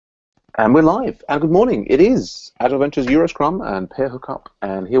And we're live. And good morning. It is AgileVentures EuroScrum and pair Hookup.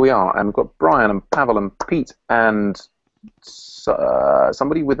 And here we are. And we've got Brian and Pavel and Pete and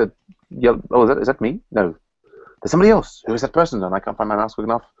somebody with a yellow. Oh, is that me? No. There's somebody else. Who is that person? And I can't find my mouse quick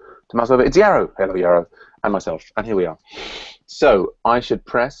enough to mouse over. It's Yarrow. Hello, Yarrow. And myself. And here we are. So I should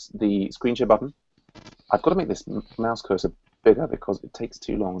press the screen share button. I've got to make this mouse cursor bigger because it takes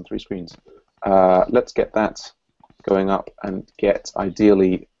too long on 3 screens. Let's get that going up and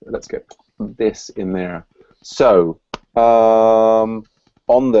ideally, let's get this in there. So, on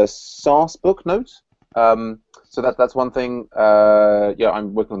the SaaS book note, so that's one thing. Yeah,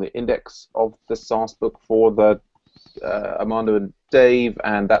 I'm working on the index of the SaaS book for the Armando and Dave,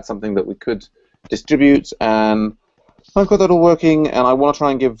 and that's something that we could distribute. And I've got that all working, and I want to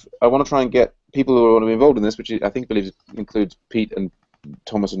try and get people who want to be involved in this, which I think includes Pete and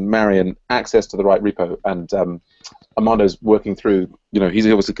Thomas and Marion, access to the right repo. And Armando's working through. He's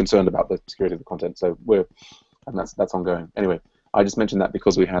obviously concerned about the security of the content, so that's ongoing. Anyway, I just mentioned that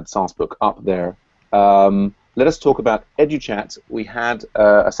because we had SaaS book up there. Let us talk about EduChat. We had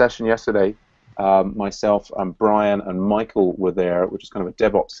a session yesterday. Myself and Brian and Michael were there, which is kind of a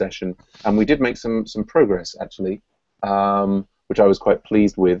DevOps session, and we did make some progress actually, which I was quite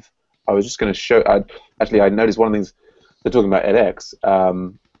pleased with. I was just going to show. I noticed one of the things they're talking about edX.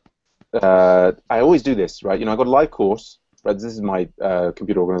 I always do this, right? I got a live course, right? This is my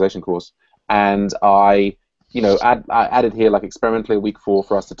computer organization course, and I added here like experimentally week 4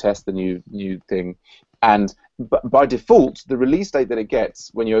 for us to test the new thing, and by default, the release date that it gets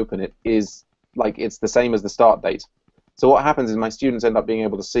when you open it is like it's the same as the start date. So what happens is my students end up being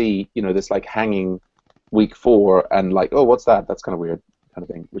able to see, this like hanging week 4 and like, oh, what's that? That's kind of weird, kind of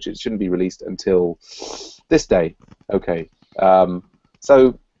thing, which it shouldn't be released until this day. Okay,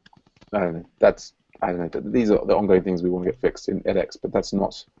 so I don't know. These are the ongoing things we want to get fixed in edX, but that's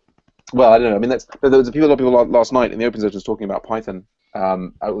not. Well, I don't know. I mean, there was a lot of people last night in the open sessions talking about Python.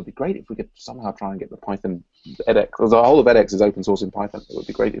 It would be great if we could somehow try and get the Python edX. Because the whole of edX is open source in Python. It would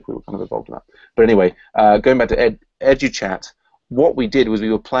be great if we were kind of involved in that. But anyway, going back to EduChat, what we did was we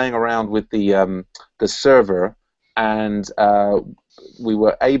were playing around with the server, and we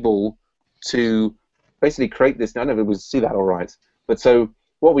were able to basically create this. I don't know if it was see that all right, but so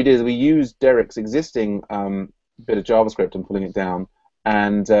what we did is we used Derek's existing bit of JavaScript and pulling it down,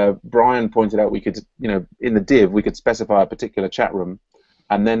 and Brian pointed out we could, in the div, we could specify a particular chat room,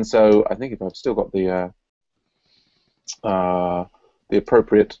 and then so I think if I've still got the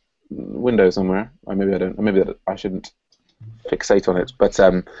appropriate window somewhere, or maybe I don't, or maybe that I shouldn't fixate on it, but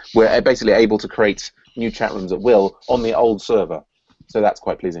we're basically able to create new chat rooms at will on the old server, so that's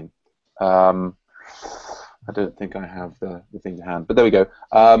quite pleasing. I don't think I have the thing to hand, but there we go.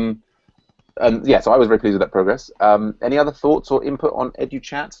 And yeah, so I was very pleased with that progress. Any other thoughts or input on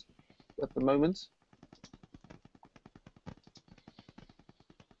EduChat at the moment?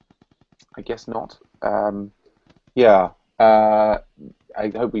 I guess not. Yeah, I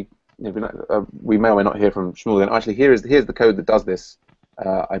hope we may or may not hear from Shmuel then. Actually, here's the code that does this,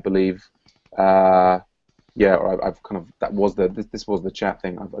 I believe. Yeah, or I've kind of this was the chat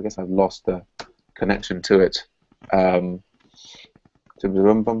thing. I guess I've lost the connection to it.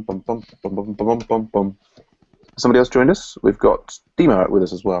 Somebody else joined us. We've got Demo with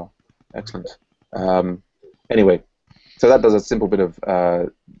us as well. Excellent. Anyway, so that does a simple bit of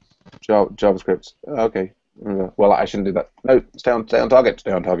JavaScript. Okay. Well, I shouldn't do that. No, stay on target.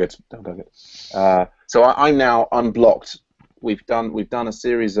 Stay on target. Stay on target. So I'm now unblocked. We've done a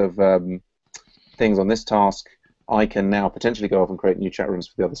series of things on this task. I can now potentially go off and create new chat rooms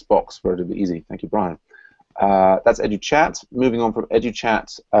for the other Spocks relatively easy. Thank you, Brian. That's EduChat. Moving on from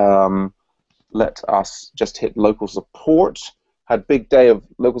EduChat, let us just hit local support. Had a big day of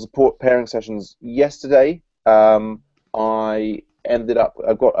local support pairing sessions yesterday. I ended up,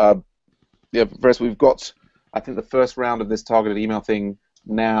 I've got, first we've got, I think the first round of this targeted email thing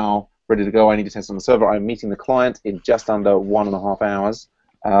now ready to go. I need to test on the server. I'm meeting the client in just under 1.5 hours.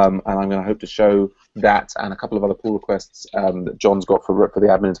 And I'm going to hope to show that and a couple of other pull requests that John's got for the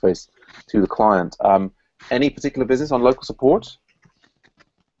admin interface to the client. Any particular business on local support?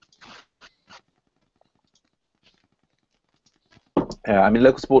 I mean,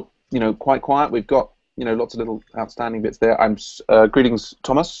 local support, quite quiet. We've got, lots of little outstanding bits there. Greetings,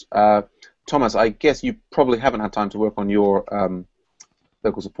 Thomas. Thomas, I guess you probably haven't had time to work on your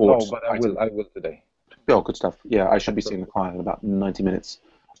local support. No, but I will today. Oh, good stuff. Yeah, I should be seeing the client in about 90 minutes.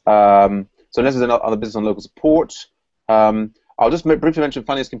 So unless there's another business on local support, I'll just briefly mention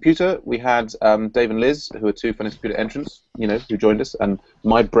Funniest Computer. We had Dave and Liz, who are 2 Funniest Computer entrants, who joined us, and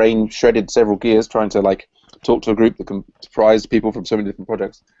my brain shredded several gears trying to talk to a group that comprised people from so many different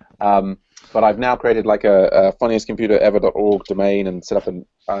projects. But I've now created like a funniestcomputerever.org domain and set up an.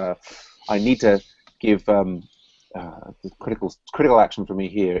 I need to give the critical action for me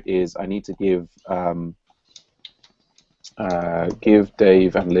here is I need to give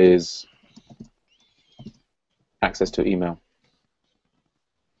Dave and Liz access to email.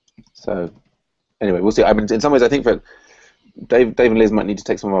 So anyway, we'll see. I mean, in some ways, I think that Dave and Liz might need to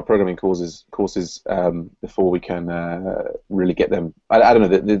take some of our programming courses before we can really get them. I don't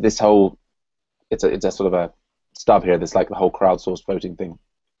know. This whole it's a sort of a stub here. That's like the whole crowdsourced voting thing.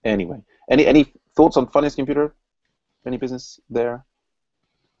 Anyway, any thoughts on Funniest Computer? Any business there?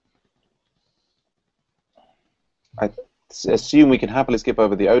 I assume we can happily skip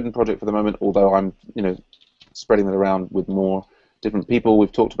over the Odin project for the moment, although I'm spreading that around with more different people.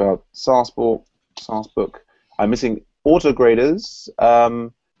 We've talked about SaaSbook. I'm missing autograders.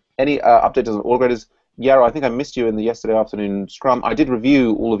 Any updates on autograders? Yarrow, I think I missed you in the yesterday afternoon Scrum. I did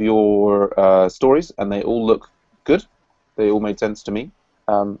review all of your stories, and they all look good. They all made sense to me.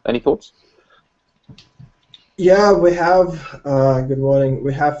 Any thoughts? Yeah, we have. Good morning.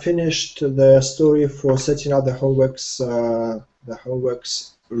 We have finished the story for setting up the homeworks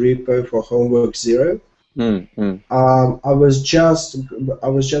repo for homework 0. I was just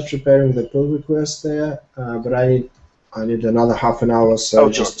preparing the pull request there, but I need another half an hour or so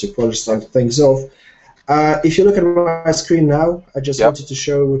just to polish some things off. If you look at my screen now, I just wanted to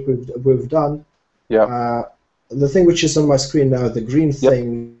show what we've done. Yeah. The thing which is on my screen now, the green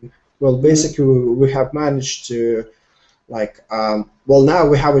thing. Well, basically, we have managed to, well, now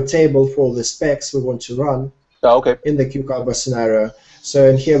we have a table for the specs we want to run in the Cucumber scenario. So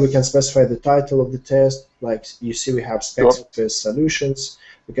in here we can specify the title of the test. Like you see, we have specs with solutions.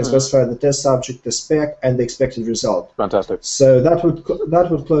 We can specify the test subject, the spec, and the expected result. Fantastic. So that would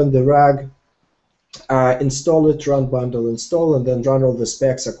clone the RAG, install it, run bundle install, and then run all the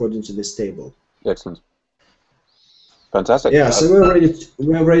specs according to this table. Excellent. Fantastic. Yeah, so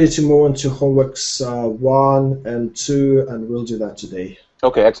we're ready to move on to homeworks 1 and 2, and we'll do that today.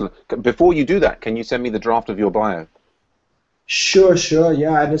 Okay, excellent. Before you do that, can you send me the draft of your bio? Sure,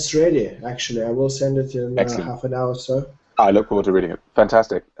 yeah, and it's ready. Actually, I will send it in half an hour or so. I look forward to reading it.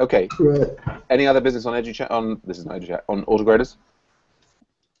 Fantastic. Okay. Right. Any other business on EduChat? This is not EduChat. On autograders?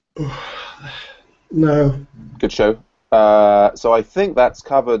 No. Good show. So I think that's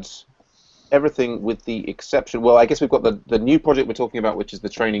covered everything with the exception. Well, I guess we've got the new project we're talking about, which is the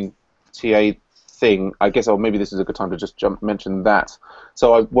training TA thing. I guess maybe this is a good time to just mention that.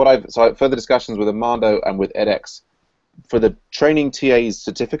 So I had further discussions with Armando and with edX for the training TA's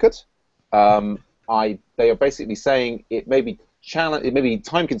certificate. They are basically saying it may be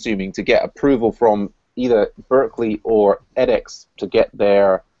time consuming to get approval from either Berkeley or edX to get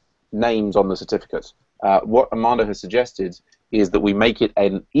their names on the certificate. What Armando has suggested is that we make it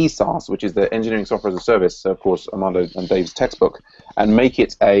an ESAS, which is the Engineering Software as a Service, so of course Armando and Dave's textbook, and make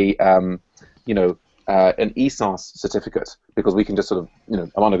it an ESAS certificate, because we can just sort of,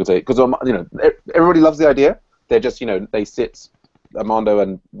 Armando could say, because everybody loves the idea. They're just, they sit, Armando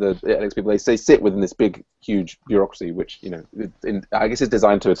and the edX people, they sit within this big, huge bureaucracy, which, I guess is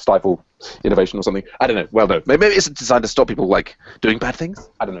designed to stifle innovation or something. I don't know. Well, no. Maybe it's designed to stop people, doing bad things.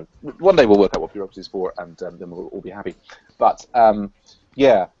 I don't know. One day we'll work out what bureaucracy is for, and then we'll all be happy. But,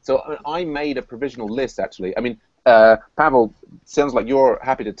 yeah. So I made a provisional list, actually. I mean, Pavel, sounds like you're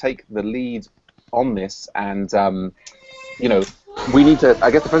happy to take the lead on this, and, we need to,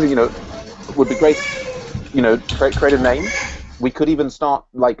 I guess the first thing, would be great, create a name. We could even start,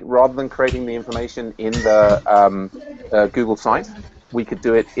 rather than creating the information in the Google site, we could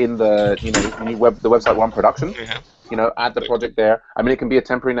do it in the, the website one production. Add the project there. I mean, it can be a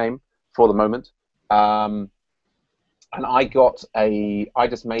temporary name for the moment. And I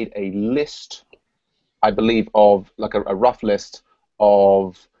just made a list, I believe, of a rough list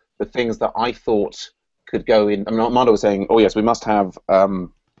of the things that I thought could go in. I mean, Armando was saying, oh yes, we must have, a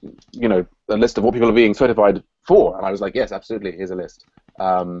list of what people are being certified for, and I was like, yes, absolutely, here's a list, which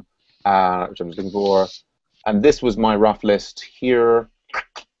I'm just looking for, and this was my rough list here,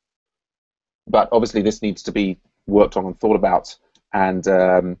 but obviously this needs to be worked on and thought about, and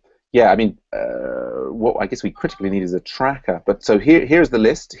yeah, I mean, what I guess we critically need is a tracker, but so here's the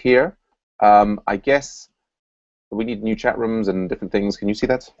list here. I guess we need new chat rooms and different things. Can you see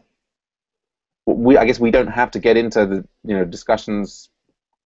that? I guess we don't have to get into the discussions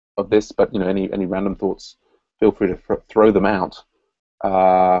of this, but any random thoughts, feel free to throw them out.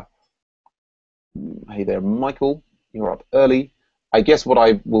 Hey there, Michael, you're up early. I guess what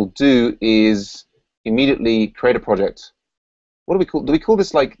I will do is immediately create a project. What do we call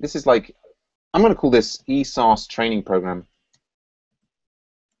this? This is I'm going to call this ESAS training program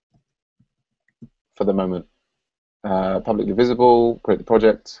for the moment. Publicly visible, create the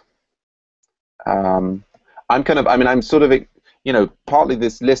project. I'm sort of, partly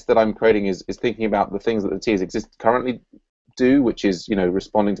this list that I'm creating is thinking about the things that the tiers currently do, which is,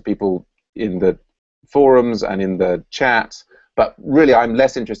 responding to people in the forums and in the chat. But really, I'm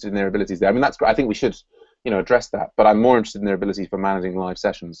less interested in their abilities there. I mean, that's great. I think we should, address that. But I'm more interested in their abilities for managing live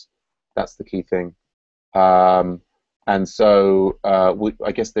sessions. That's the key thing. And so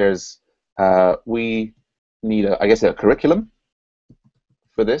I guess we need a curriculum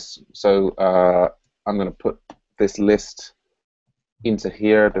for this. So I'm going to put this list into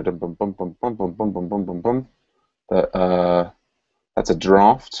here. That's a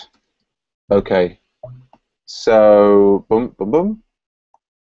draft. Okay. So boom, boom, boom.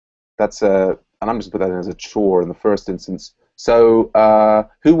 And I'm just going to put that in as a chore in the first instance. So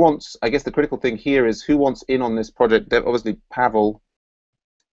who wants? I guess the critical thing here is who wants in on this project. Obviously, Pavel.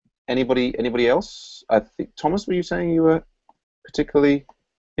 Anybody else? I think Thomas. Were you saying you were particularly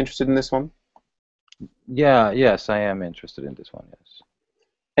interested in this one? Yes, I am interested in this one. Yes.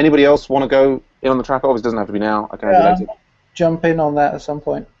 Anybody else want to go in on the track? Obviously, it doesn't have to be now. I can have you later. Jump in on that at some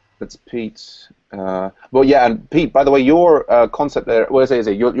point. That's Pete. Well, yeah, and Pete. By the way, your concept there. What is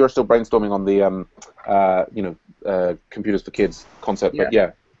it? You're still brainstorming on the computers for kids concept. Yeah. But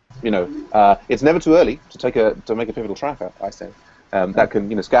yeah, it's never too early to make a pivotal tracker. I say that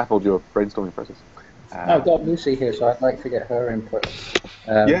can scaffold your brainstorming process. I've got Lucy here, so I'd like to get her input.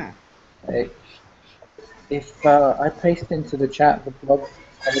 Yeah. If I paste into the chat the blog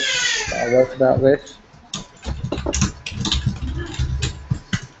post that I wrote about this.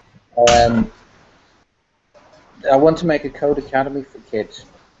 I want to make a code academy for kids.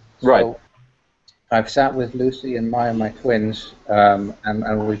 Right. So I've sat with Lucy and Maya, my twins, and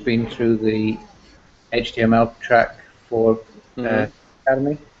we've been through the HTML track for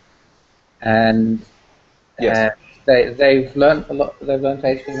Academy, and yes. They've learned a lot. They've learned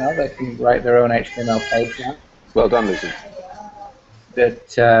HTML. They can write their own HTML page now. Well done, Lucy.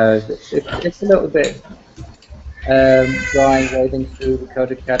 But it's a little bit dry wading through the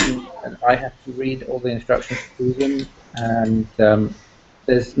Code Academy, and I have to read all the instructions to them, and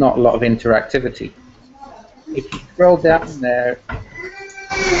there's not a lot of interactivity. If you scroll down there,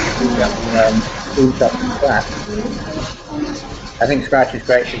 Scratch. I think Scratch is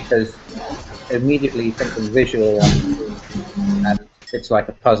great because immediately you think of visual, and it's like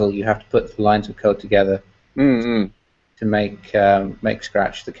a puzzle. You have to put the lines of code together to make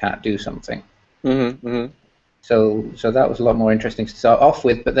Scratch the cat do something. So that was a lot more interesting to start off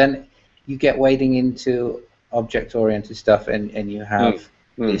with, but then you get wading into object-oriented stuff, and you have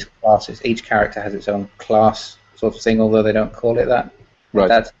these classes. Each character has its own class sort of thing, although they don't call it that. Right.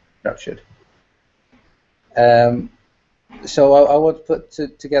 That's structured. So I want to put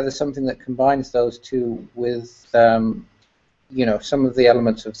together something that combines those two with, some of the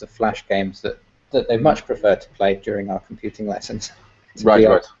elements of the Flash games that they much prefer to play during our computing lessons.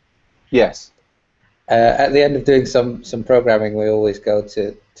 Right. Yes. At the end of doing some programming, we always go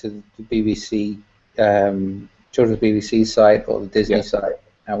to the BBC, children's BBC site or the Disney site,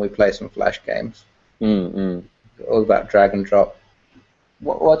 and we play some Flash games. All about drag and drop.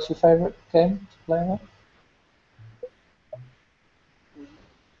 What's your favorite game to play on?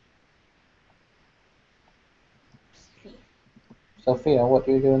 Sophia, what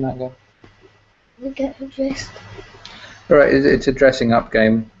do you do in that game? We get dressed. All right, it's a dressing up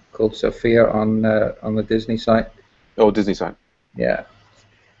game called Sophia on the Disney site. Oh, Disney site. Yeah.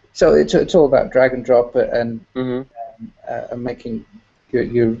 So it's all about drag and drop and making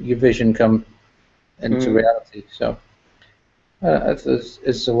your vision come into reality. So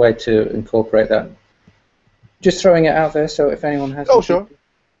it's a way to incorporate that. Just throwing it out there, so if anyone has. Oh, sure.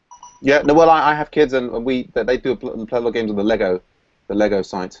 Yeah. No. Well, I have kids, and they do play a lot of games on the Lego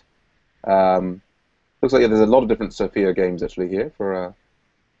site. Looks like there's a lot of different Sophia games actually here for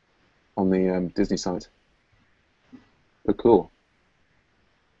on the Disney site. So cool.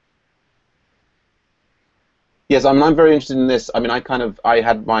 Yes, I'm very interested in this. I mean, I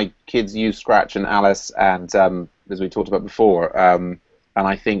had my kids use Scratch and Alice, and as we talked about before, and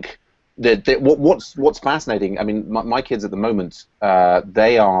I think what's fascinating. I mean, my kids at the moment,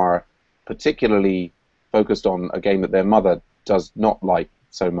 they are particularly focused on a game that their mother does not like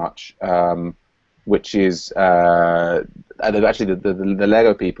so much, which is actually the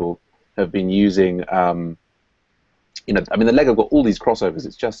Lego people have been using. I mean, the Lego got all these crossovers.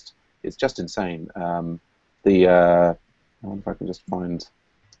 It's just insane. I wonder if I can just find.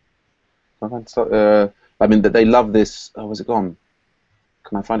 I mean, that they love this. Oh, where's it gone?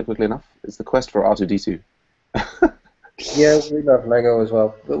 Can I find it quickly enough? It's the quest for R2D2. Yeah, we love Lego as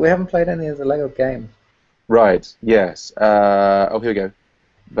well, but we haven't played any of the Lego games. Right. Yes. Oh, here we go.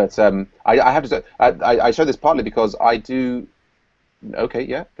 But I have to say, I show this partly because I do. Okay.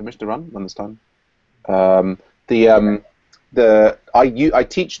 Yeah. Permission to run this time. I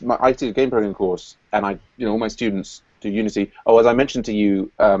teach a game programming course, and all my students do Unity. Oh, as I mentioned to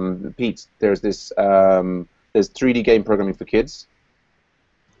you, Pete, there's this there's 3D game programming for kids.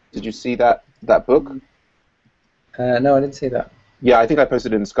 Did you see that book? No, I didn't see that. Yeah, I think I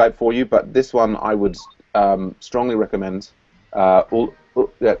posted it in Skype for you, but this one I would strongly recommend. Yeah.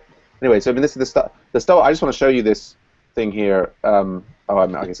 Anyway, so I mean, this is the stuff. I just want to show you this thing here. I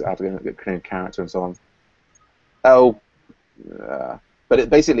guess I have to create a character and so on. But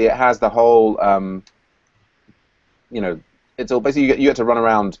it has the whole. It's all basically you get to run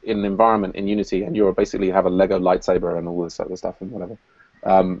around in an environment in Unity, and you're basically have a Lego lightsaber and all this other stuff and whatever.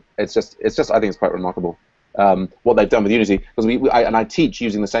 It's just I think it's quite remarkable what they've done with Unity, because I teach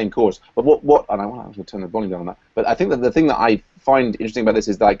using the same course. But and I want to turn the volume down on that. But I think that the thing that I find interesting about this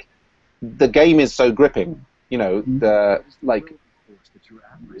is like the game is so gripping.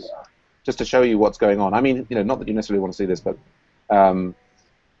 Just to show you what's going on. I mean, not that you necessarily want to see this, but yeah.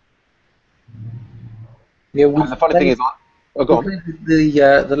 the funny thing is, go on.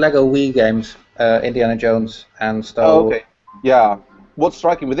 The Lego Wii games, Indiana Jones and Star Wars. Okay. Yeah. What's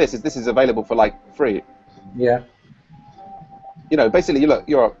striking with this is available for like free. Yeah. Basically,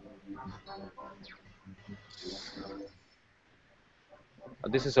 you're.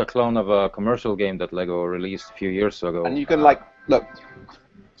 This is a clone of a commercial game that Lego released a few years ago. And you can look.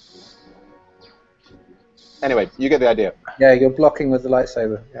 Anyway, you get the idea. Yeah, you're blocking with the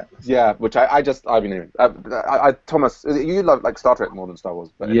lightsaber. Yeah. Yeah, which Thomas, you love like Star Trek more than Star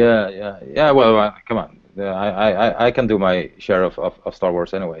Wars. But yeah. Well, come on. I can do my share of Star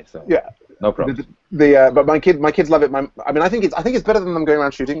Wars anyway, so yeah, no problem. But my kids love it. I think it's better than them going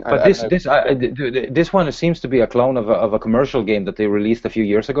around shooting. But this one seems to be a clone of a commercial game that they released a few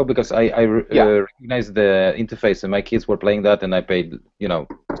years ago, because I recognized the interface, and my kids were playing that, and I paid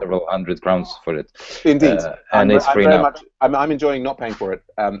several hundred crowns for it. Indeed, and it's free now. I'm enjoying not paying for it.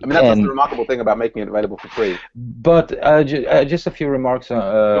 That's the remarkable thing about making it available for free. But just a few remarks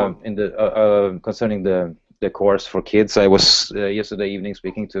concerning the course for kids. I was yesterday evening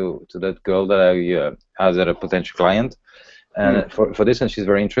speaking to that girl that I has a potential client, and for this, and she's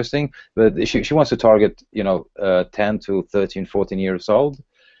very interesting. But she wants to target 10 to 13, 14 years old.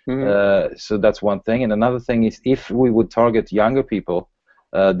 So that's one thing. And another thing is, if we would target younger people,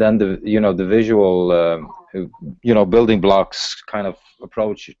 then the visual building blocks kind of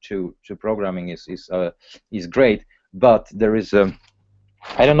approach to programming is great. But there is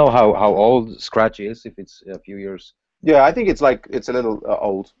I don't know how old Scratch is, if it's a few years. Yeah, I think it's a little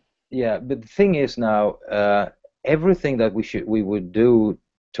old. Yeah, but the thing is now, everything that we would do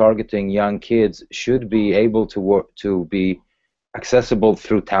targeting young kids should be able to be accessible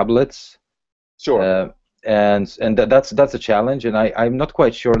through tablets. Sure. And that's a challenge, and I'm not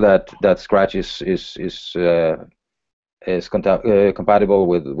quite sure that Scratch is compatible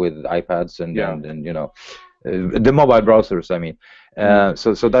with iPads and the mobile browsers. I mean,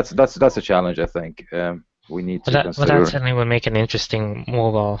 so that's a challenge. I think we need to consider. But that certainly would make an interesting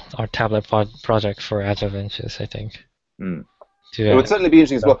mobile or tablet project for AgileVentures, I think. It would certainly be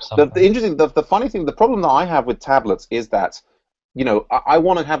interesting as well. The funny thing, the problem that I have with tablets is that I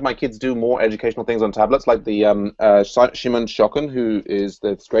want to have my kids do more educational things on tablets, like the Shimon Shokin, who is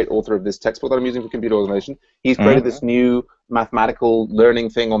the great author of this textbook that I'm using for computer organization. He's created this new mathematical learning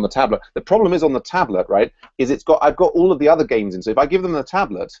thing on the tablet. The problem is on the tablet, right, is I've got all of the other games in. So if I give them the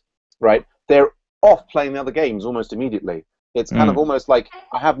tablet, right, they're off playing the other games almost immediately. It's kind of almost like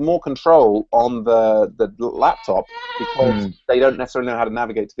I have more control on the laptop because they don't necessarily know how to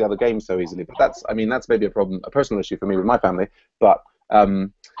navigate to the other games so easily. But that's maybe a problem, a personal issue for me with my family. But I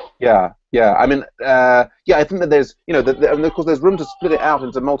mean, I think that there's, and of course there's room to split it out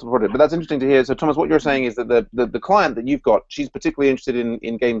into multiple projects. But that's interesting to hear. So Thomas, what you're saying is that the client that you've got, she's particularly interested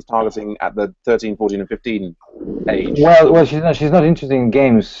in games targeting at the 13, 14, and 15 age. Well, she's not interested in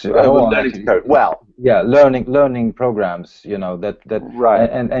games. Learning to code. Well, yeah, learning programs. That right.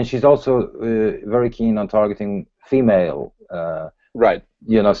 And she's also very keen on targeting female. Right.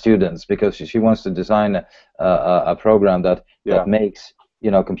 Students, because she wants to design a program that makes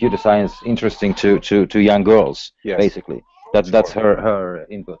computer science interesting to young girls. Yes. Basically, that's her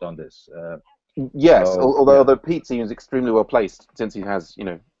input on this. Yes, although Pete seems extremely well placed, since he has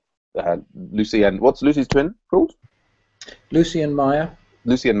Lucy and what's Lucy's twin called? Lucy and Maya.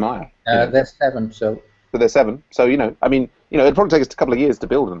 Lucy and Maya. They're 7, so So they're 7. So I mean, it'd probably take us a couple of years to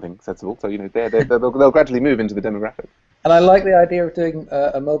build anything sensible. So they'll gradually move into the demographic. And I like the idea of doing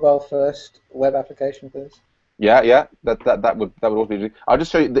a mobile-first web application for this. Yeah, that would also be. I'll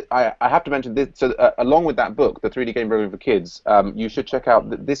just show you. I have to mention this. So along with that book, the 3D Game Programming for Kids, you should check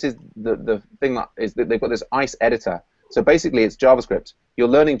out. This is the thing that is that they've got this ICE editor. So basically, it's JavaScript. You're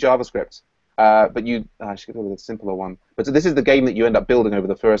learning JavaScript, but I should go with a simpler one. But so this is the game that you end up building over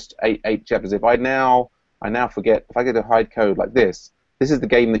the first eight chapters. If I now forget, if I get to hide code like this is the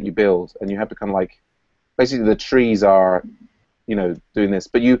game that you build, and you have to kind of like, basically the trees are, doing this,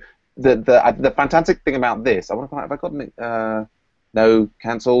 but you. The fantastic thing about this, I want to find out if I got no,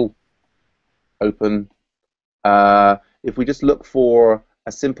 cancel, open. If we just look for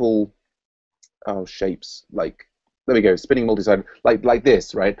a simple shapes, like there we go, spinning multi-side, like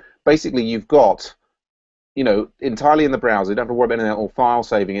this, right? Basically, you've got entirely in the browser. You don't have to worry about anything or file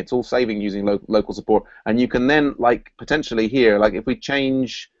saving. It's all saving using local support, and you can then potentially here, if we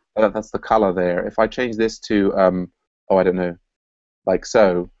change, that's the color there. If I change this to I don't know, like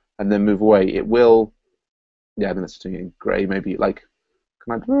so. And then move away, it will. Yeah, I think that's doing it in grey, maybe. What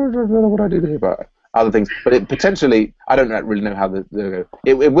do I do here? But other things. But it potentially, I don't really know how it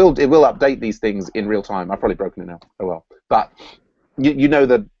will update these things in real time. I've probably broken it now. Oh well. But you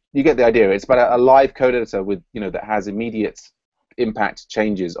get the idea. It's about a live code editor with that has immediate impact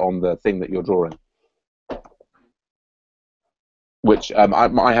changes on the thing that you're drawing. Which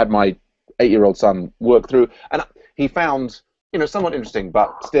I had my 8-year-old son work through, and he found. Somewhat interesting,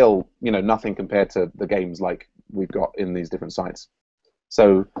 but still, nothing compared to the games like we've got in these different sites.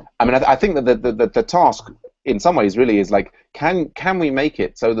 So, I mean, I think that the task, in some ways, really is can we make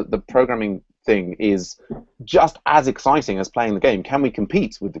it so that the programming thing is just as exciting as playing the game? Can we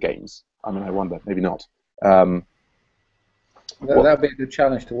compete with the games? I mean, I wonder. Maybe not. That would be a good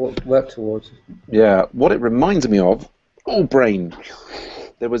challenge to work towards. Yeah. What it reminds me of, brain.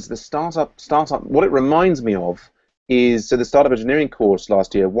 There was the startup. What it reminds me of. Is the startup engineering course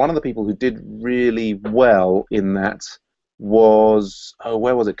last year. One of the people who did really well in that was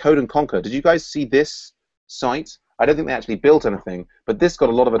where was it? Code and Conquer. Did you guys see this site? I don't think they actually built anything, but this got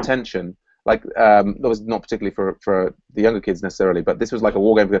a lot of attention. That was not particularly for the younger kids necessarily, but this was like a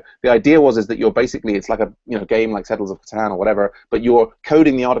war game. The idea is that you're basically it's like a game like Settlers of Catan or whatever, but you're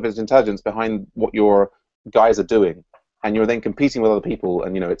coding the artificial intelligence behind what your guys are doing. And you're then competing with other people,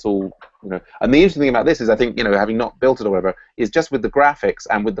 and it's all And the interesting thing about this is, I think having not built it or whatever, is just with the graphics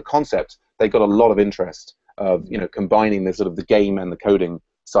and with the concept, they got a lot of interest of combining the sort of the game and the coding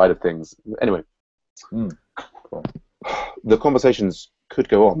side of things. Anyway, the conversations could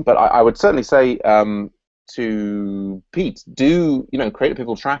go on, but I would certainly say to Pete, do create a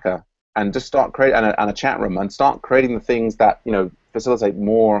people tracker and just start creating and a chat room and start creating the things that facilitate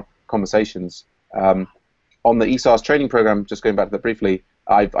more conversations. On the ESARS training program, just going back to that briefly,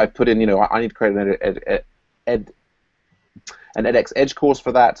 I've put in, I need to create an edX Edge course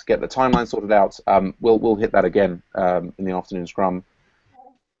for that, get the timeline sorted out. We'll hit that again in the afternoon Scrum.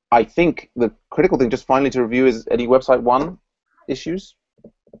 I think the critical thing, just finally to review, is any Website 1 issues?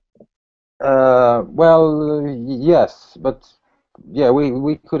 Well, yes, but yeah,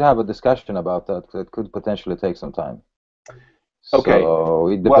 we could have a discussion about that. It could potentially take some time. Okay. So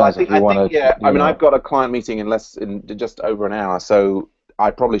it depends if you want to. Yeah, I mean, I've got a client meeting in just over an hour, so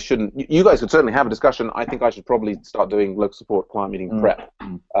I probably shouldn't. You guys could certainly have a discussion. I think I should probably start doing local support client meeting prep.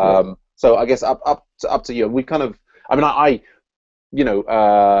 So I guess up to you. We kind of. I mean,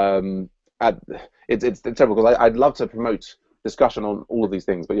 it's terrible because I'd love to promote discussion on all of these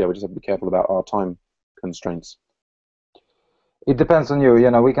things, but yeah, we just have to be careful about our time constraints. It depends on you.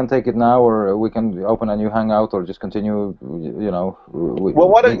 We can take it now, or we can open a new Hangout, or just continue. Well,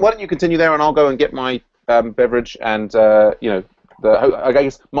 why don't you continue there, and I'll go and get my beverage, and I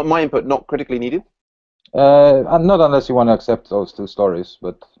guess my input not critically needed. Not unless you want to accept those 2 stories,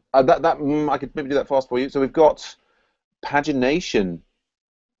 but I could maybe do that fast for you. So we've got pagination.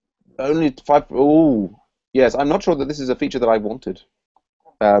 Only 5. Oh, yes. I'm not sure that this is a feature that I wanted,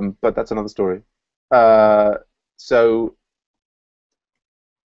 but that's another story. So.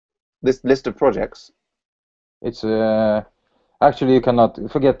 This list of projects. It's actually you cannot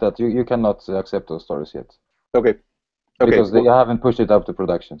forget that you cannot accept those stories yet. Okay. Because they haven't pushed it up to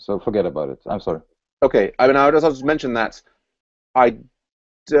production, so forget about it. I'm sorry. Okay. I mean, I'll just mention that I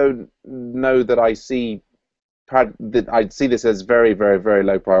don't know that I see this as very, very, very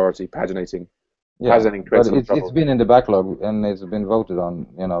low priority paginating. Yeah, but it's been in the backlog and it's been voted on.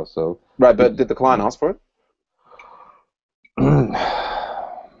 So. Right, but did the client ask for it?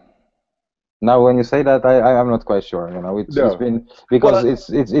 Now, when you say that, I'm not quite sure. You know, it's been because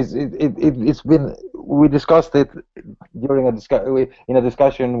it's been we discussed it during in a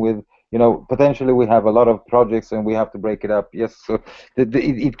discussion with, you know, potentially we have a lot of projects and we have to break it up. Yes, so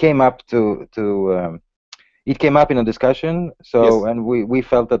it came up it came up in a discussion. So yes. And we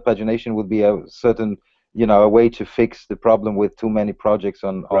felt that pagination would be a certain, you know, a way to fix the problem with too many projects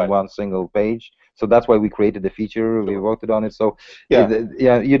on one single page. So that's why we created the feature. We voted on it. So yeah,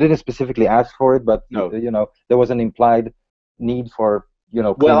 you didn't specifically ask for it, but no. You know, there was an implied need for, you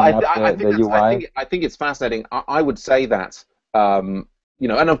know, cleaning up the UI. I think it's fascinating. I would say that, you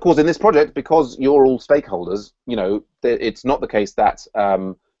know, and of course in this project, because you're all stakeholders, you know, it's not the case that,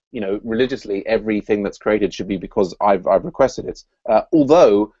 you know, religiously everything that's created should be because I've requested it.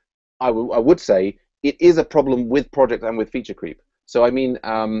 Although I would say it is a problem with project and with feature creep. So I mean,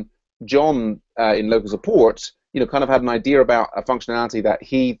 John in local support, you know, kind of had an idea about a functionality that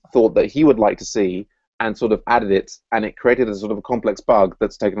he thought that he would like to see, and sort of added it, and it created a sort of a complex bug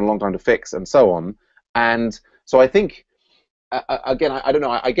that's taken a long time to fix, and so on. And so I think, again, I don't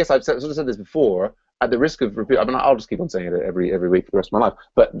know. I guess I've sort of said this before. At the risk of repeat, I mean, I'll just keep on saying it every week for the rest of my life.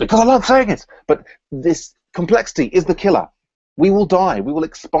 But because I love saying it. But this complexity is the killer. We will die. We will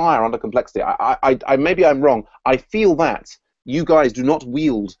expire under complexity. Maybe I'm wrong. I feel that you guys do not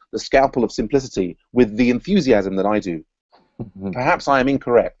wield the scalpel of simplicity with the enthusiasm that I do. Perhaps I am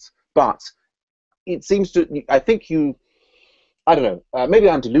incorrect, but it seems to. I think you. I don't know. Maybe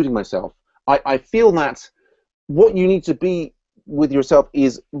I'm deluding myself. I feel that what you need to be with yourself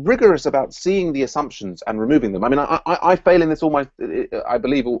is rigorous about seeing the assumptions and removing them. I mean, I fail in this I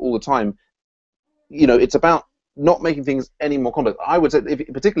believe all the time. You know, it's about not making things any more complex. I would say,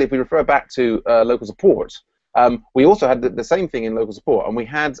 particularly if we refer back to local support, we also had the same thing in local support, and we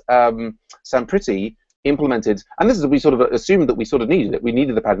had Sampriti implemented, and this is, we sort of assumed that we sort of needed it. We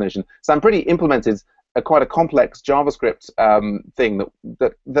needed the pagination. Sampriti implemented quite a complex JavaScript thing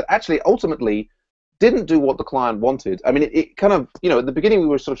that actually ultimately didn't do what the client wanted. I mean, it kind of, you know, at the beginning we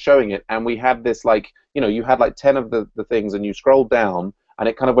were sort of showing it, and we had this, like, you know, you had like 10 of the things, and you scrolled down, and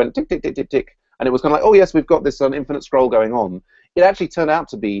it kind of went tick, tick, tick, tick, tick, and it was kind of like, oh yes, we've got this infinite scroll going on. It actually turned out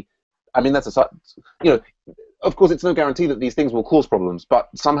to be, I mean, that's you know, of course it's no guarantee that these things will cause problems, but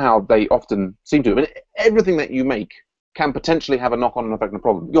somehow they often seem to. I mean, everything that you make can potentially have a knock-on effect on a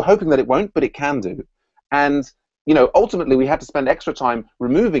problem. You're hoping that it won't, but it can do. And you know, ultimately we had to spend extra time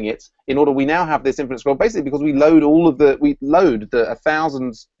removing it in order. We now have this infinite scroll, basically because we load the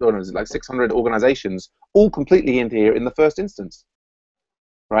 1,000, or is it like 600 organizations all completely into here in the first instance,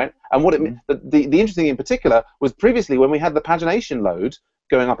 right? And what the interesting in particular was previously when we had the pagination load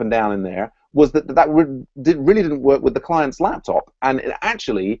going up and down in there, was that really didn't work with the client's laptop, and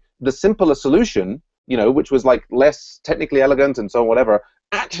actually the simpler solution, you know, which was like less technically elegant and so on, whatever,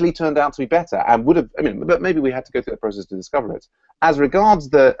 actually turned out to be better, and would have, I mean, but maybe we had to go through that process to discover it. As regards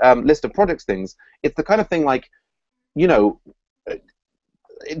the list of projects things, it's the kind of thing like, you know,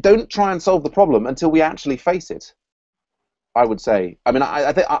 don't try and solve the problem until we actually face it, I would say. I mean,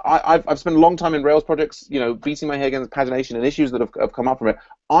 I think I've spent a long time in Rails projects, you know, beating my head against pagination and issues that have come up from it.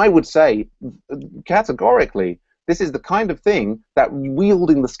 I would say, categorically, this is the kind of thing that,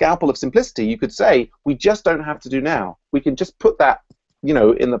 wielding the scalpel of simplicity, you could say, we just don't have to do now. We can just put that, you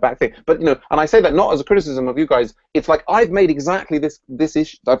know, in the back thing. But, you know, and I say that not as a criticism of you guys. It's like I've made exactly this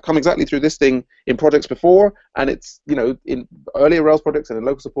issue. I've come exactly through this thing in projects before, and it's, you know, in earlier Rails projects and in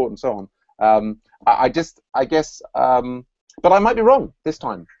local support and so on. I guess, but I might be wrong this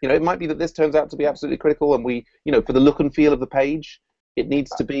time. You know, it might be that this turns out to be absolutely critical, and we, you know, for the look and feel of the page, it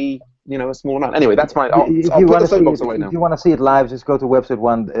needs to be, you know, a small amount. Anyway, that's my. I'll put the soapbox away now. If you want to see it live, just go to website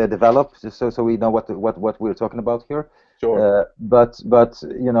 1 develop, just so we know what we're talking about here. Sure. But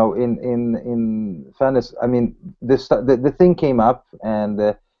you know, in fairness, I mean, the thing came up, and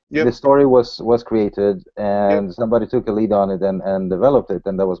the story was created, and somebody took a lead on it and developed it,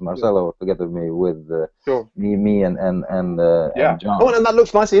 and that was Marcelo together with me, with me and John. Oh, and that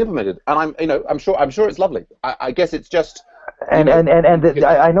looks nicely implemented, and I'm sure it's lovely. I guess it's just. And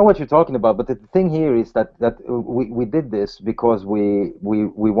I know what you're talking about, but the thing here is that we did this because we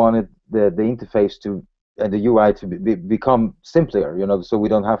wanted the interface to, and the UI to become simpler, you know, so we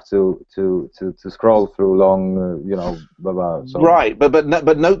don't have to scroll through long, you know, blah, blah, so. Right, but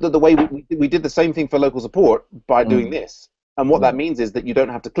note that the way we did the same thing for local support by doing this, and what that means is that you don't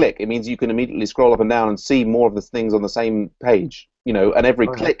have to click. It means you can immediately scroll up and down and see more of the things on the same page, you know, and every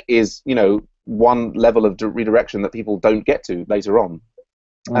click is, you know, one level of redirection that people don't get to later on.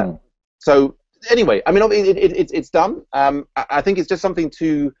 So anyway, I mean, it's done. I think it's just something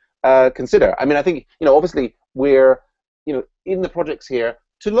to consider. I mean, I think, you know, obviously we're, you know, in the projects here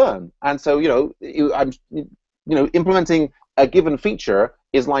to learn. And so, implementing a given feature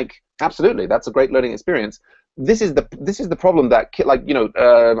is like, absolutely, that's a great learning experience. This is the problem that,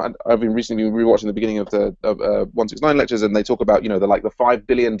 I've been recently rewatching the beginning of the 169 lectures, and they talk about, the $5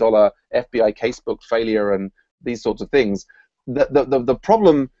 billion FBI casebook failure and these sorts of things. The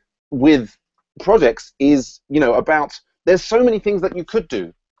problem with projects is, about there's so many things that you could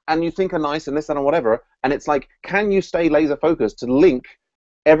do, and you think are nice and this and whatever, and it's like, can you stay laser focused to link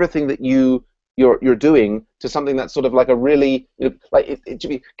everything that you're doing to something that's sort of like a really,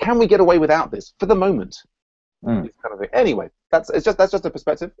 can we get away without this for the moment? This kind of thing. Anyway, that's just a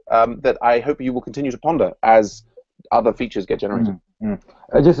perspective that I hope you will continue to ponder as other features get generated.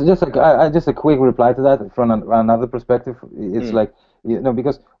 Just a quick reply to that from another perspective. It's like,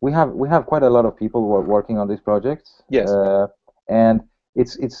 because we have quite a lot of people who are working on these projects. Yes. And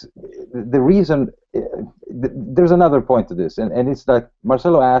it's the reason. There's another point to this, and it's like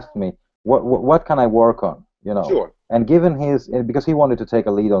Marcelo asked me, what can I work on? Sure. And given because he wanted to take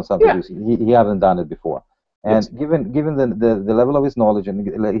a lead on something, he hadn't done it before. And given the level of his knowledge and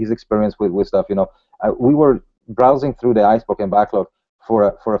his experience with stuff, we were browsing through the Icebook and backlog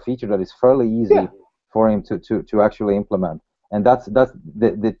for a feature that is fairly easy for him to actually implement. And that's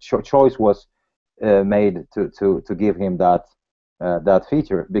the choice was made to give him that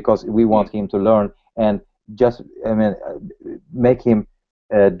feature, because we want him to learn and just make him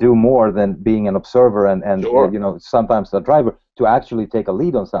do more than being an observer and sure. Sometimes a driver, to actually take a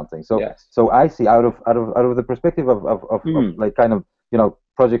lead on something. So I see out of the perspective of like kind of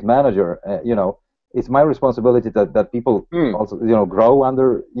project manager, it's my responsibility that people also grow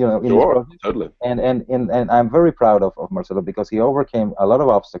under in this project. Totally. And I'm very proud of Marcelo, because he overcame a lot of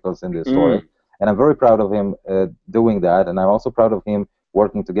obstacles in this story, and I'm very proud of him doing that, and I'm also proud of him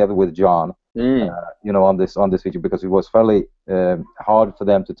working together with John on this feature, because it was fairly hard for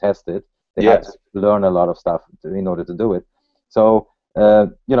them to test it. They had to learn a lot of stuff in order to do it. So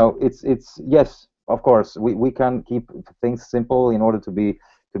it's yes, of course we can keep things simple in order to be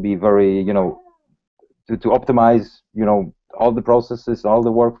very to optimize all the processes, all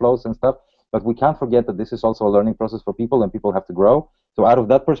the workflows and stuff. But we can't forget that this is also a learning process for people, and people have to grow. So out of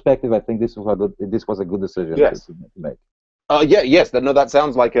that perspective, I think this was a good decision to make. Yes. No, that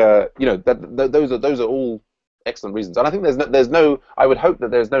sounds like those are all excellent reasons, and I think I would hope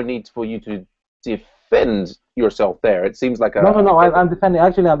that there's no need for you to defend yourself there. It seems like no. I'm defending.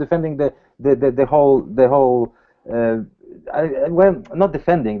 Actually, I'm defending the whole. Well, not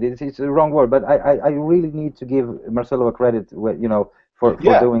defending. It's the wrong word, but I really need to give Marcelo a credit, for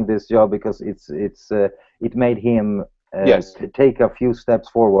doing this job, because it made him take a few steps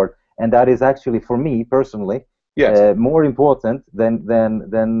forward, and that is actually, for me personally, more important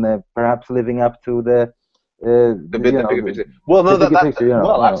than perhaps living up to the bigger picture. Well,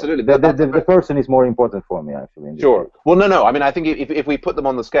 no, absolutely. The person is more important for me, actually. Sure. Well, no. I mean, I think if we put them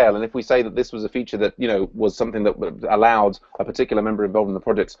on the scale, and if we say that this was a feature that was something that allowed a particular member involved in the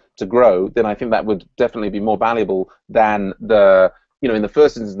project to grow, then I think that would definitely be more valuable than the in the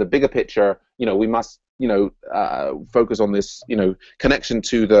first instance, the bigger picture. We must focus on this connection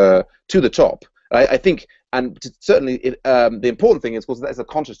to the top. I think, and certainly the important thing is, of course, that it's a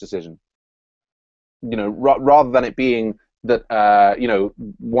conscious decision. Rather than it being that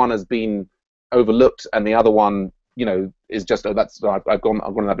one has been overlooked and the other one is just I've gone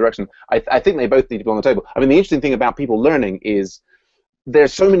in that direction. I think they both need to be on the table. I mean, the interesting thing about people learning is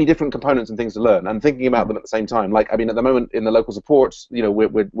there's so many different components and things to learn, and thinking about them at the same time. Like, I mean, at the moment in the local support,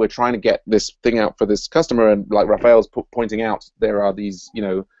 we're trying to get this thing out for this customer, and like Raphael's pointing out, there are these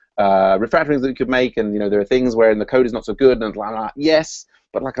refactorings that you could make, and there are things where the code is not so good, and yes.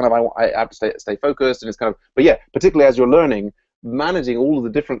 But like, kind of, I have to stay focused, and it's kind of. But yeah, particularly as you're learning, managing all of the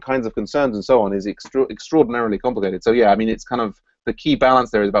different kinds of concerns and so on is extraordinarily complicated. So yeah, I mean, it's kind of the key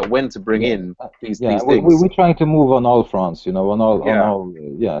balance there is about when to bring in these things. We're trying to move on all fronts, on all.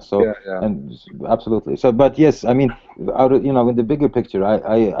 So and absolutely. So, but yes, I mean, in the bigger picture,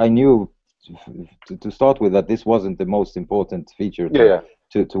 I knew to start with that this wasn't the most important feature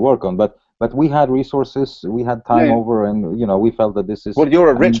to work on, but we had resources, we had time over, and we felt that this is. Well,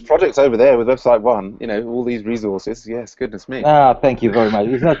 you're a rich project over there with Website One. All these resources. Yes, goodness me. Thank you very much.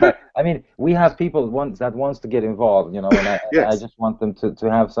 It's not that, I mean, we have people that wants to get involved, and I just want them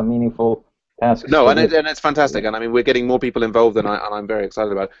to have some meaningful tasks. No, and it's fantastic, and I mean, we're getting more people involved, and I'm very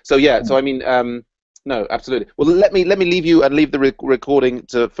excited about it. So yeah, so I mean, No, absolutely. Well, let me leave you and leave the recording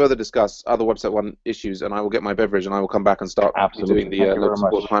to further discuss other Website 1 issues, and I will get my beverage and I will come back and start doing the local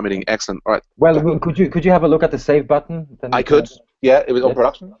support climate meeting. Excellent. All right. Well, could you have a look at the save button? Then I could. Yeah, it was on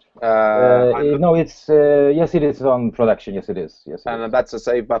production. No, it's yes, it is on production. Yes, it is. Yes, and that's a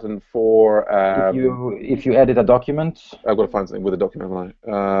save button for. If you edit a document. I've got to find something with a document, haven't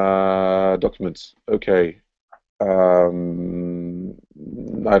I? Documents. Okay. I'd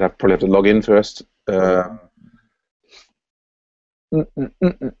probably have to log in first.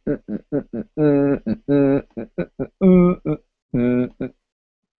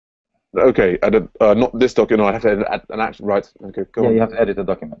 Okay, not this document. No, I have to edit an action. Right. Okay. Go on. You have to edit the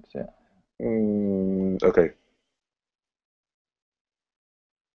document. Yeah. Okay.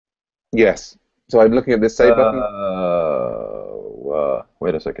 Yes. So I'm looking at this save button.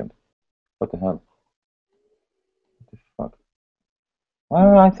 Wait a second. What the hell? What the fuck?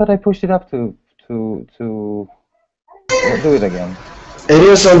 I thought I pushed it up to do it again. It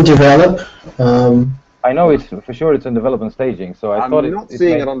is on develop. I know it's for sure it's in development staging, so I'm not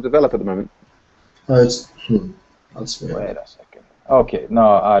seeing it on develop at the moment. It's that's weird. Wait a second. Okay, no,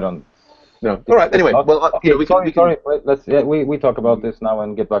 I don't. No. All right. Anyway, well, okay. Sorry. Wait, let's we talk about this now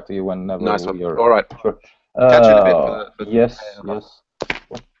and get back to you whenever. Nice one. You're... All right. Sure. Catch you in a bit. For yes. What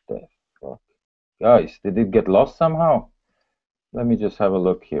the fuck, guys? Did it get lost somehow? Let me just have a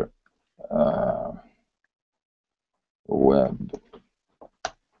look here. Web.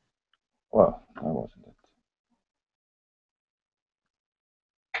 Well, that wasn't it.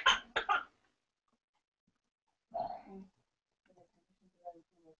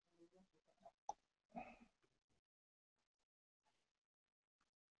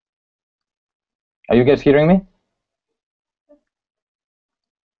 Are you guys hearing me?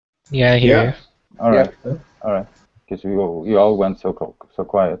 Yeah, I hear you. All right. Yeah. All right. Because you all went so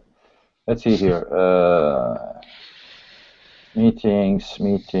quiet. Let's see here. Meeting,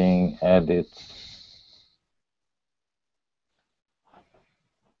 edit.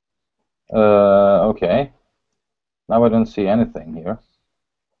 Okay. Now I don't see anything here.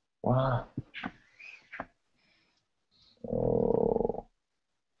 Wow. Oh.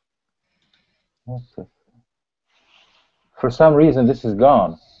 What the? For some reason, this is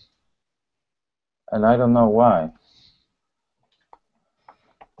gone, and I don't know why.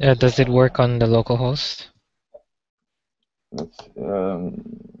 Does it work on the local host? Let's, wait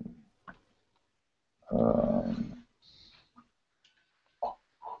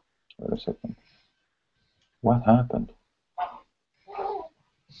a second. What happened?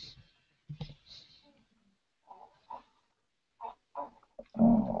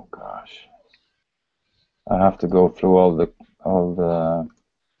 Oh gosh. I have to go through all the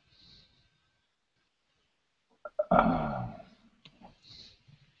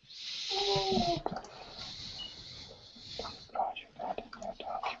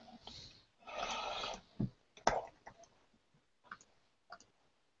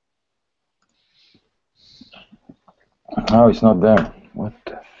Oh, it's not there. What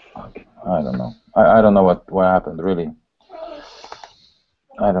the fuck? I don't know. I don't know what happened really.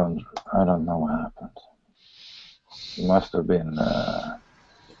 I don't know what happened. It must have been.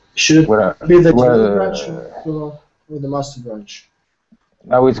 Should it be the develop branch or the master branch?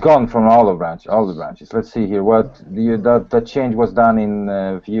 No, it's gone from all the branches. Let's see here. What that change was done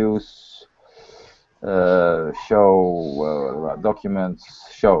in views, show, documents,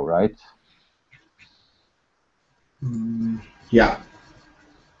 show, right? Yeah.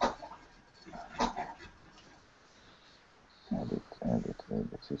 Edit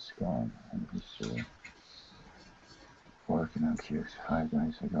is gone. And history. Working on Qs 5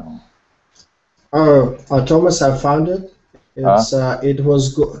 days ago. Oh, Thomas, I found it. It's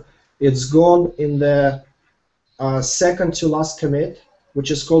it's gone in the second to last commit,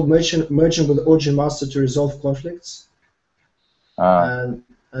 which is called merging with origin master to resolve conflicts. And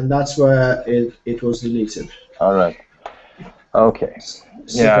that's where it was deleted. All right. Okay.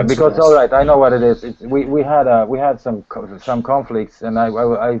 Yeah, because all right, I know what it is. We had some conflicts, and I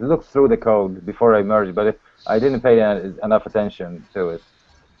looked through the code before I merged, but I didn't pay enough attention to it.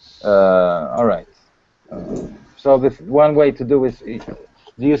 All right. So this one way to do is, do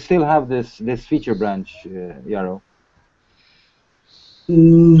you still have this feature branch, Yaro?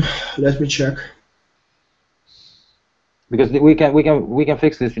 Let me check. Because we can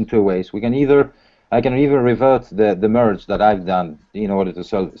fix this in two ways. I can either revert the merge that I've done in order to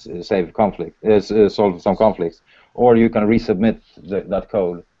solve some conflicts, or you can resubmit that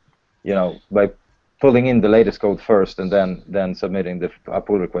code, by pulling in the latest code first and then submitting the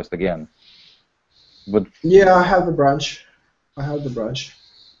pull request again. But yeah, I have the branch.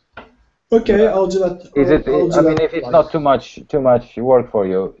 Okay, I'll do that. Is it? I mean, if it's not too much work for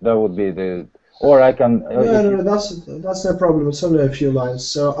you, that would be the. Or I can. No, that's no problem. It's only a few lines.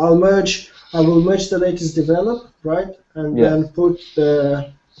 So I will merge the latest develop, right, and then put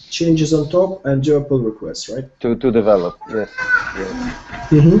the changes on top and do a pull request, right? To develop, yes.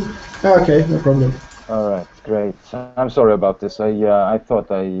 Okay, no problem. All right, great. I'm sorry about this. I thought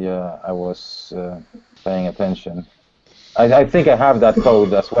I was paying attention. I think I have that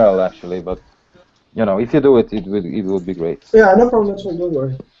code as well, actually, but you know, if you do it, it would be great. Yeah, no problem at all. Don't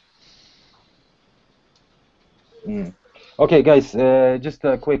worry. Okay, guys. Just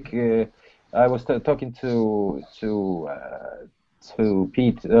a quick. I was talking to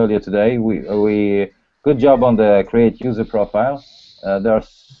Pete earlier today. We good job on the create user profile. There are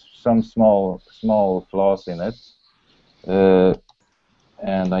some small flaws in it,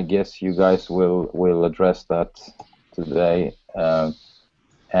 and I guess you guys will address that today.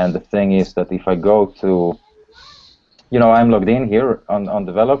 And the thing is that if I go to, you know, I'm logged in here on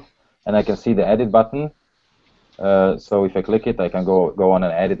develop, and I can see the edit button. So if I click it, I can go on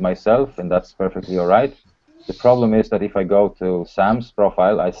and edit myself, and that's perfectly all right. The problem is that if I go to Sam's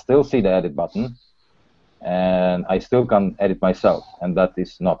profile, I still see the edit button, and I still can edit myself, and that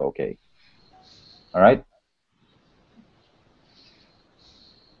is not okay. All right?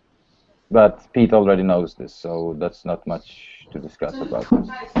 But Pete already knows this, so that's not much to discuss about this.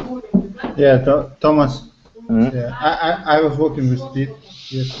 Yeah, Thomas. Yeah, I was working with Pete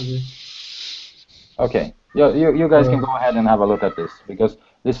yesterday. Okay. You guys can go ahead and have a look at this, because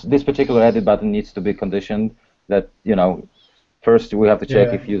this particular edit button needs to be conditioned that, you know, first we have to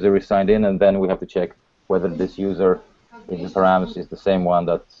check if user is signed in, and then we have to check whether this user in the params is the same one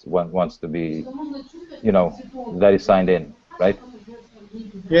that wants to be, you know, that is signed in, right?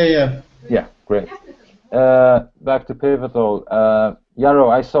 Yeah, great. Back to Pivotal. Yaro,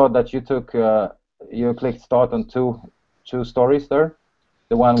 I saw that you clicked start on two stories there,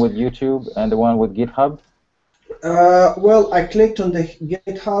 the one with YouTube and the one with GitHub. Well, I clicked on the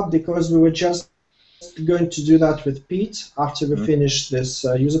GitHub because we were just going to do that with Pete after we finished this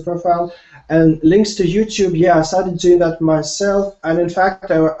user profile. And links to YouTube, yeah, I started doing that myself. And in fact,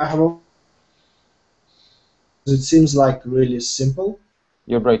 I have. It seems like really simple.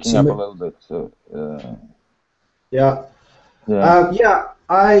 You're breaking up a little bit, so. Yeah.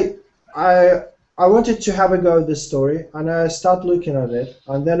 I wanted to have a go at this story, and I start looking at it,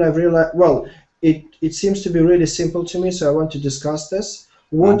 and then I realized, well, it seems to be really simple to me, so I want to discuss this.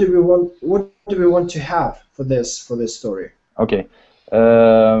 What do we want to have for this story? Okay.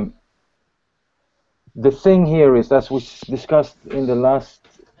 The thing here is, as we discussed in the last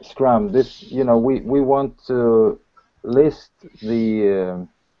Scrum, this, you know, we want to list the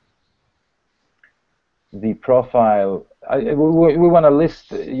profile. We want to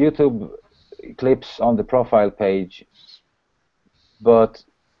list YouTube clips on the profile page, but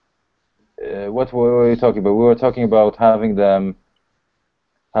what were we talking about? We were talking about having them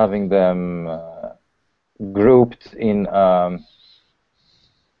grouped in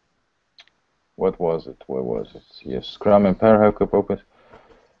what was it? Where was it? Yes, Scrum and Pair Hookup open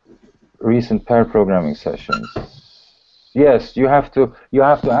recent pair programming sessions. Yes, you have to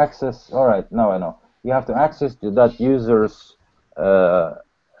access. All right, now I know. You have to access that user's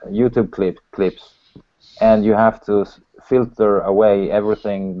YouTube clips, and you have to filter away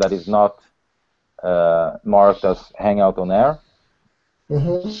everything that is not marked as Hangout on Air.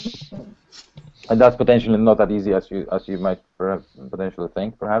 And that's potentially not that easy as you might potentially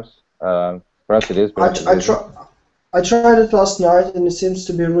think. Perhaps it is. I tried it last night, and it seems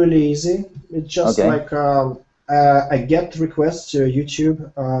to be really easy. It's just like a GET request to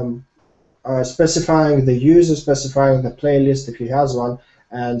YouTube, specifying the user, specifying the playlist if he has one,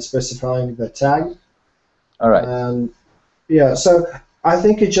 and specifying the tag. All right. Yeah, so I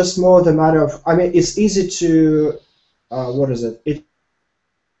think it's just more the matter of, I mean, it's easy to,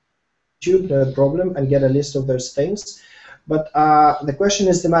 YouTube, no problem, and get a list of those things. But the question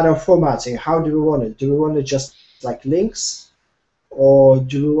is the matter of formatting. How do we want it? Do we want it just like links, or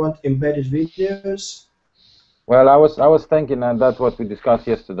do we want embedded videos? Well, I was thinking, and that's what we discussed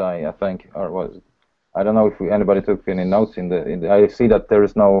yesterday, I think, or was it? I don't know if anybody took any notes in the. I see that there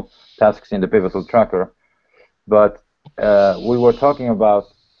is no tasks in the Pivotal tracker, but we were talking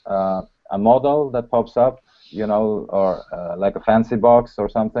about a model that pops up, you know, or like a fancy box or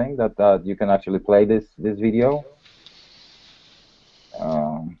something that you can actually play this video.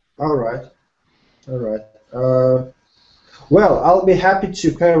 All right. Well, I'll be happy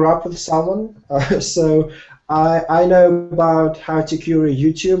to pair up with someone. So I know about how to query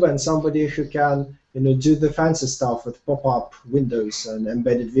YouTube, and somebody who can, you know, do the fancy stuff with pop-up windows and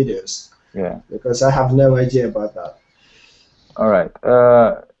embedded videos. Yeah. Because I have no idea about that. All right.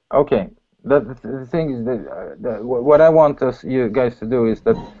 Okay. The thing is that what I want you guys to do is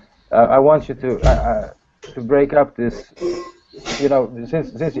that I want you to break up this. You know,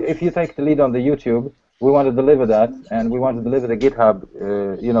 since if you take the lead on the YouTube, we want to deliver that, and we want to deliver the GitHub,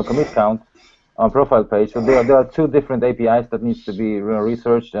 commit count on profile page. So there are two different APIs that needs to be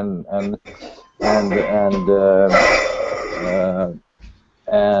researched and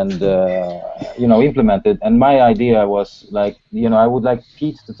implemented. And my idea was like, I would like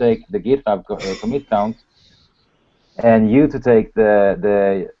Pete to take the GitHub commit count, and you to take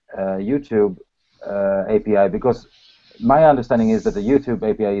the YouTube API, because my understanding is that the YouTube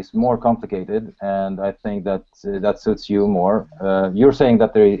API is more complicated, and I think that that suits you more. You're saying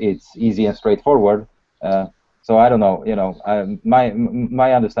that it's easy and straightforward. So I don't know.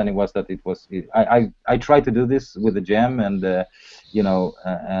 My understanding was that it was. I tried to do this with the gem and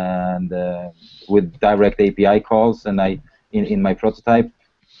with direct API calls, and in my prototype,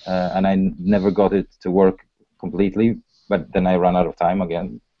 and I never got it to work completely. But then I ran out of time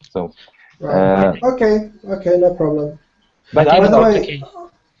again. So. Right. Okay, no problem. But by the way,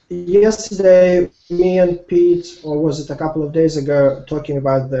 yesterday, me and Pete, or was it a couple of days ago, talking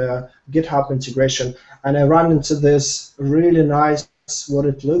about the GitHub integration, and I ran into this really nice, what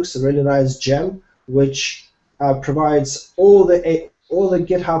it looks, a really nice gem, which provides all the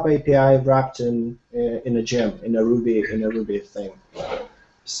GitHub API wrapped in a gem, in a Ruby thing.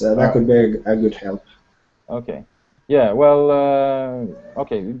 So that could be a good help. Okay. Yeah. Well.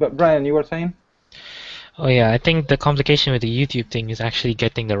 Okay. But Brian, you were saying? Oh yeah, I think the complication with the YouTube thing is actually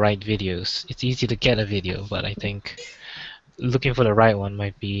getting the right videos. It's easy to get a video, but I think looking for the right one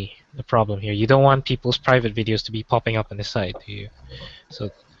might be the problem here. You don't want people's private videos to be popping up on the site, do you?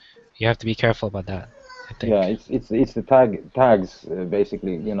 So you have to be careful about that, I think. Yeah, it's the tags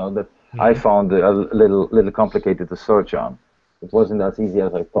basically, that I found a little complicated to search on. It wasn't as easy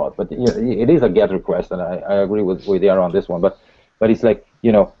as I thought, but it is a GET request, and I agree with Yara on this one. But it's like,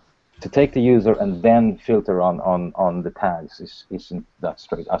 to take the user and then filter on the tags isn't that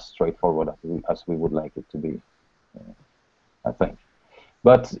straightforward as we would like it to be, I think.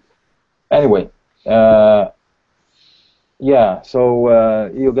 But anyway, yeah. So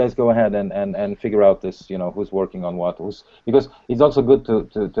you guys go ahead and figure out this, who's working on what, because it's also good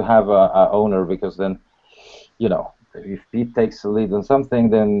to have a owner, because then, if Pete takes the lead on something,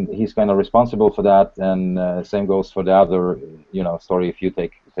 then he's kind of responsible for that, and same goes for the other, story if you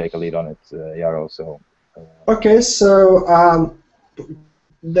take a lead on it, Yaro. So. Okay, so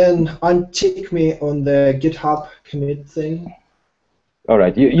then untick me on the GitHub commit thing. All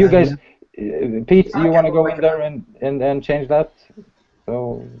right, you guys, Pete, you want to go in there and change that?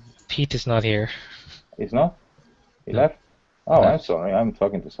 So. Pete is not here. He's not? He left? Oh, I'm sorry. I'm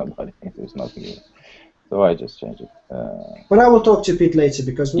talking to somebody. It's not here. So I just changed it. But I will talk to Pete later,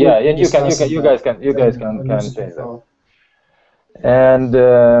 because you guys can change that. And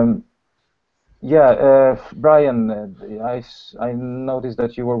Brian, I noticed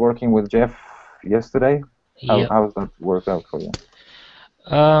that you were working with Jeff yesterday. How's that worked out for you?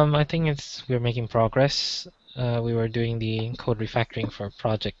 I think we're making progress. We were doing the code refactoring for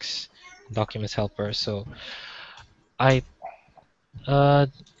projects, documents helper. So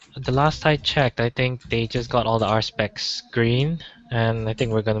the last I checked, I think they just got all the R specs green, and I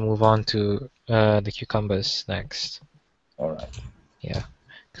think we're gonna move on to the cucumbers next. All right. Yeah,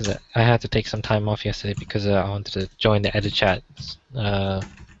 because I had to take some time off yesterday because I wanted to join the edit chat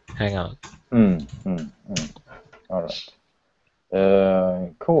hangout. All right.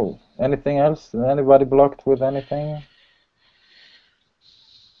 Cool. Anything else? Anybody blocked with anything?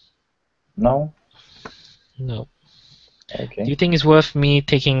 No. No. Okay. Do you think it's worth me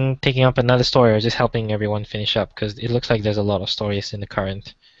taking up another story, or just helping everyone finish up? Because it looks like there's a lot of stories in the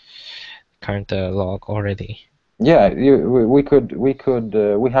current log already. Yeah, we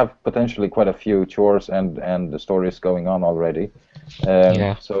have potentially quite a few chores and the stories going on already.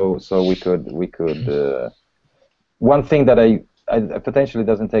 Yeah. So we could. One thing that I potentially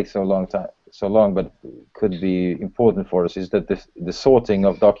doesn't take so long, but could be important for us, is that the sorting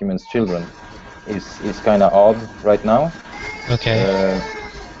of documents children is kind of odd right now. Okay.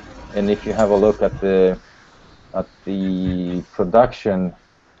 And if you have a look at the production.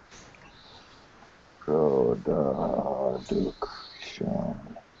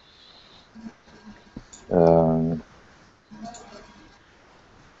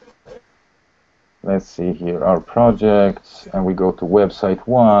 Let's see here, our projects, and we go to website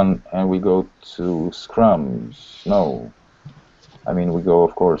 1, and we go to Scrums. No, I mean we go,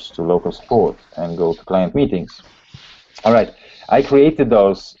 of course, to local support and go to client meetings. All right, I created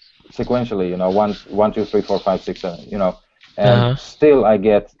those sequentially, you know, 1, 2, 3, 4, 5, 6, 7, you know, and still I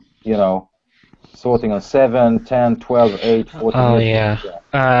get, you know, sorting on 7, 10, 12, 8, 14. Oh yeah,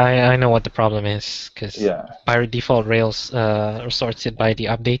 I know what the problem is, because yeah, by default Rails sorts it by the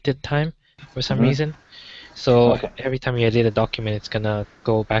updated time for some reason. So every time you edit a document, it's gonna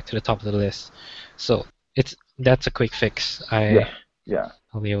go back to the top of the list. So that's a quick fix. yeah.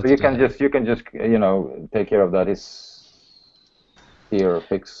 I'll be able So to you do can that. just you know, take care of that. Is here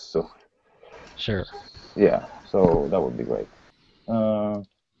fix. So sure. Yeah. So that would be great.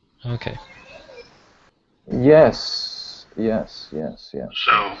 Okay. Yes. So,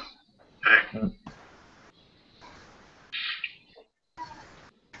 hey.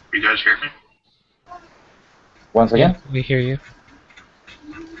 You guys hear me? Once again? Yeah, we hear you.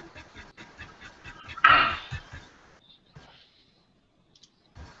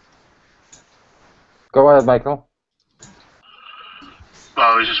 Go ahead, Michael.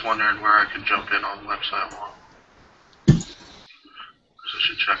 Well, I was just wondering where I could jump in on website 1. Because I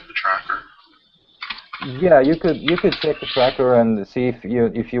should check the tracker. Yeah, you could check the tracker and see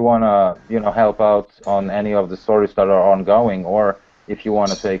if you wanna, you know, help out on any of the stories that are ongoing, or if you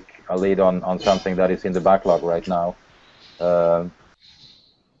wanna take a lead on something that is in the backlog right now. So,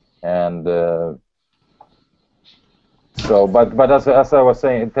 but as I was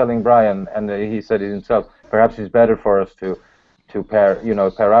telling Brian, and he said it himself, perhaps it's better for us to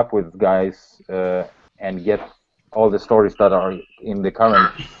pair up with guys and get all the stories that are in the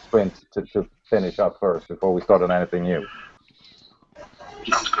current sprint to finish up first before we start on anything new.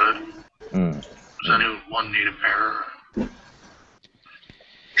 Sounds good. Does anyone need a pair?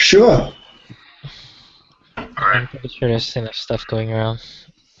 Sure. I'm pretty sure there's enough stuff going around. I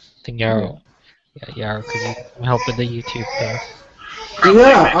think Yarrow. Yeah, Yarrow, could you help with the YouTube thing?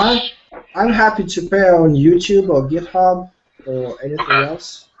 Yeah, I'm happy to pair on YouTube or GitHub or anything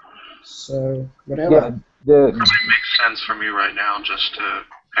else. So whatever. Yeah, Probably makes sense for me right now just to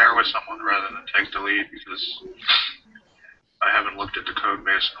pair with someone rather than take the lead, because I haven't looked at the code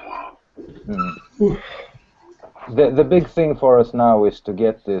base in a while. The big thing for us now is to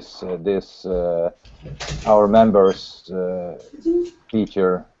get this our members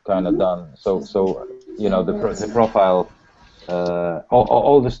feature kind of done. So you know, the profile,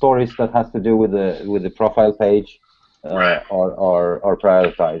 all the stories that has to do with the profile page are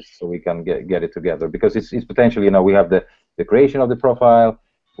prioritized, so we can get it together, because it's potentially, you know, we have the creation of the profile,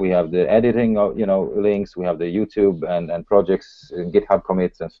 we have the editing of, you know, links, we have the YouTube and projects, and GitHub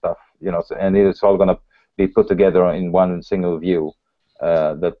commits and stuff, you know, and it's all gonna be put together in one single view.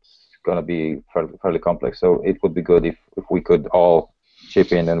 That's gonna be fairly complex. So it would be good if we could all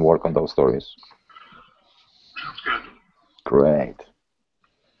chip in and work on those stories. Sounds good. Great.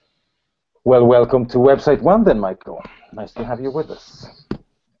 Well, welcome to website 1 then, Michael. Nice to have you with us.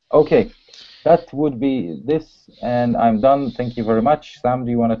 Okay, that would be this, and I'm done. Thank you very much. Sam, do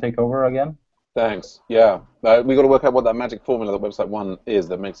you want to take over again? Thanks. Yeah, we got to work out what that magic formula that website 1 is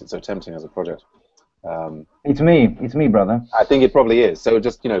that makes it so tempting as a project. It's me, brother. I think it probably is. So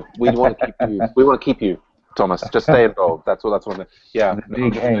just, you know, we want to keep you. We want to keep you, Thomas. Just stay involved. That's all. That's one thing. Yeah,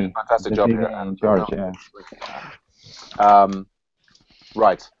 fantastic job here. George, yeah.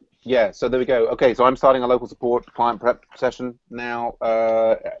 Right. Yeah. So there we go. Okay. So I'm starting a local support client prep session now.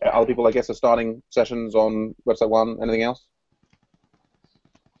 Other people, I guess, are starting sessions on website 1. Anything else?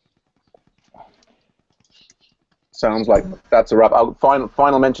 Sounds like that's a wrap.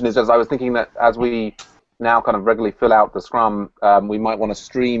 Final mention is, as I was thinking that as we now kind of regularly fill out the Scrum, we might want to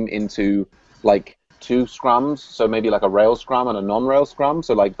stream into like 2 Scrums, so maybe like a Rails Scrum and a non-Rails Scrum.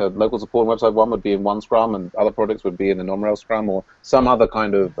 So like the local support on website 1 would be in one Scrum, and other projects would be in the non-Rails Scrum, or some other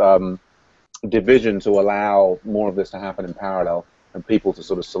kind of division to allow more of this to happen in parallel, and people to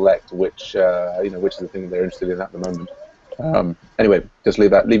sort of select which which is the thing that they're interested in at the moment. Anyway, just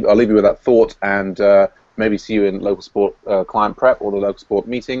I'll leave you with that thought, and maybe see you in local support client prep or the local support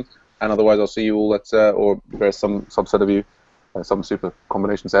meeting, and otherwise I'll see you all at, or there's some subset of you, some super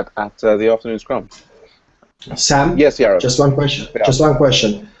combination set at the afternoon Scrum. Sam? Yes, Yarrow. Just one question. Yeah. Just one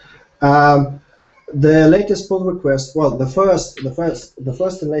question. The latest pull request, well, the first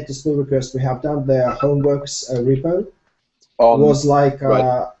and latest pull request we have done, the homeworks repo, was like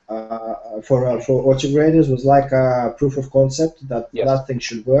for autograders, was like a proof of concept that that thing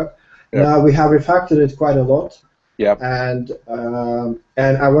should work. Yeah. Now we have refactored it quite a lot. Yeah. And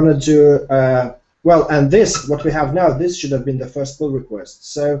I want to do well. And this, what we have now, this should have been the first pull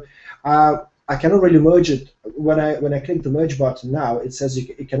request. So I cannot really merge it. When I click the merge button now, it says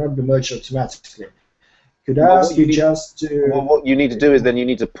it cannot be merged automatically. Could I ask you just to? Well, what you need to do is then you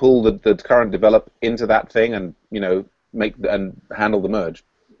need to pull the current develop into that thing, and make and handle the merge.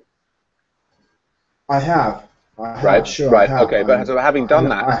 I have. Right. Sure. Right. I have. Okay. But so having done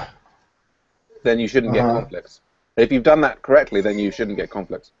that, then you shouldn't get conflicts. If you've done that correctly, then you shouldn't get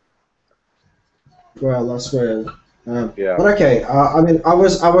conflicts. Well, that's weird. Yeah. But okay. I mean, I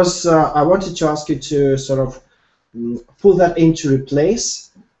wanted to ask you to sort of pull that into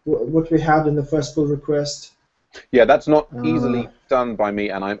replace what we had in the first pull request. Yeah, that's not easily done by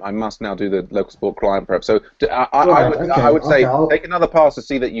me, and I must now do the local support client prep. So I would say take another pass to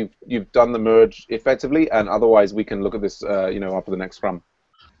see that you've done the merge effectively, and otherwise we can look at this after the next Scrum.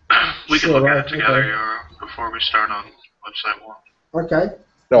 We can look at it together before we start on website 1. Okay.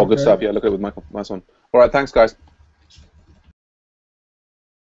 Oh, good stuff. Yeah, look at it with Michael. Nice one. All right, thanks, guys.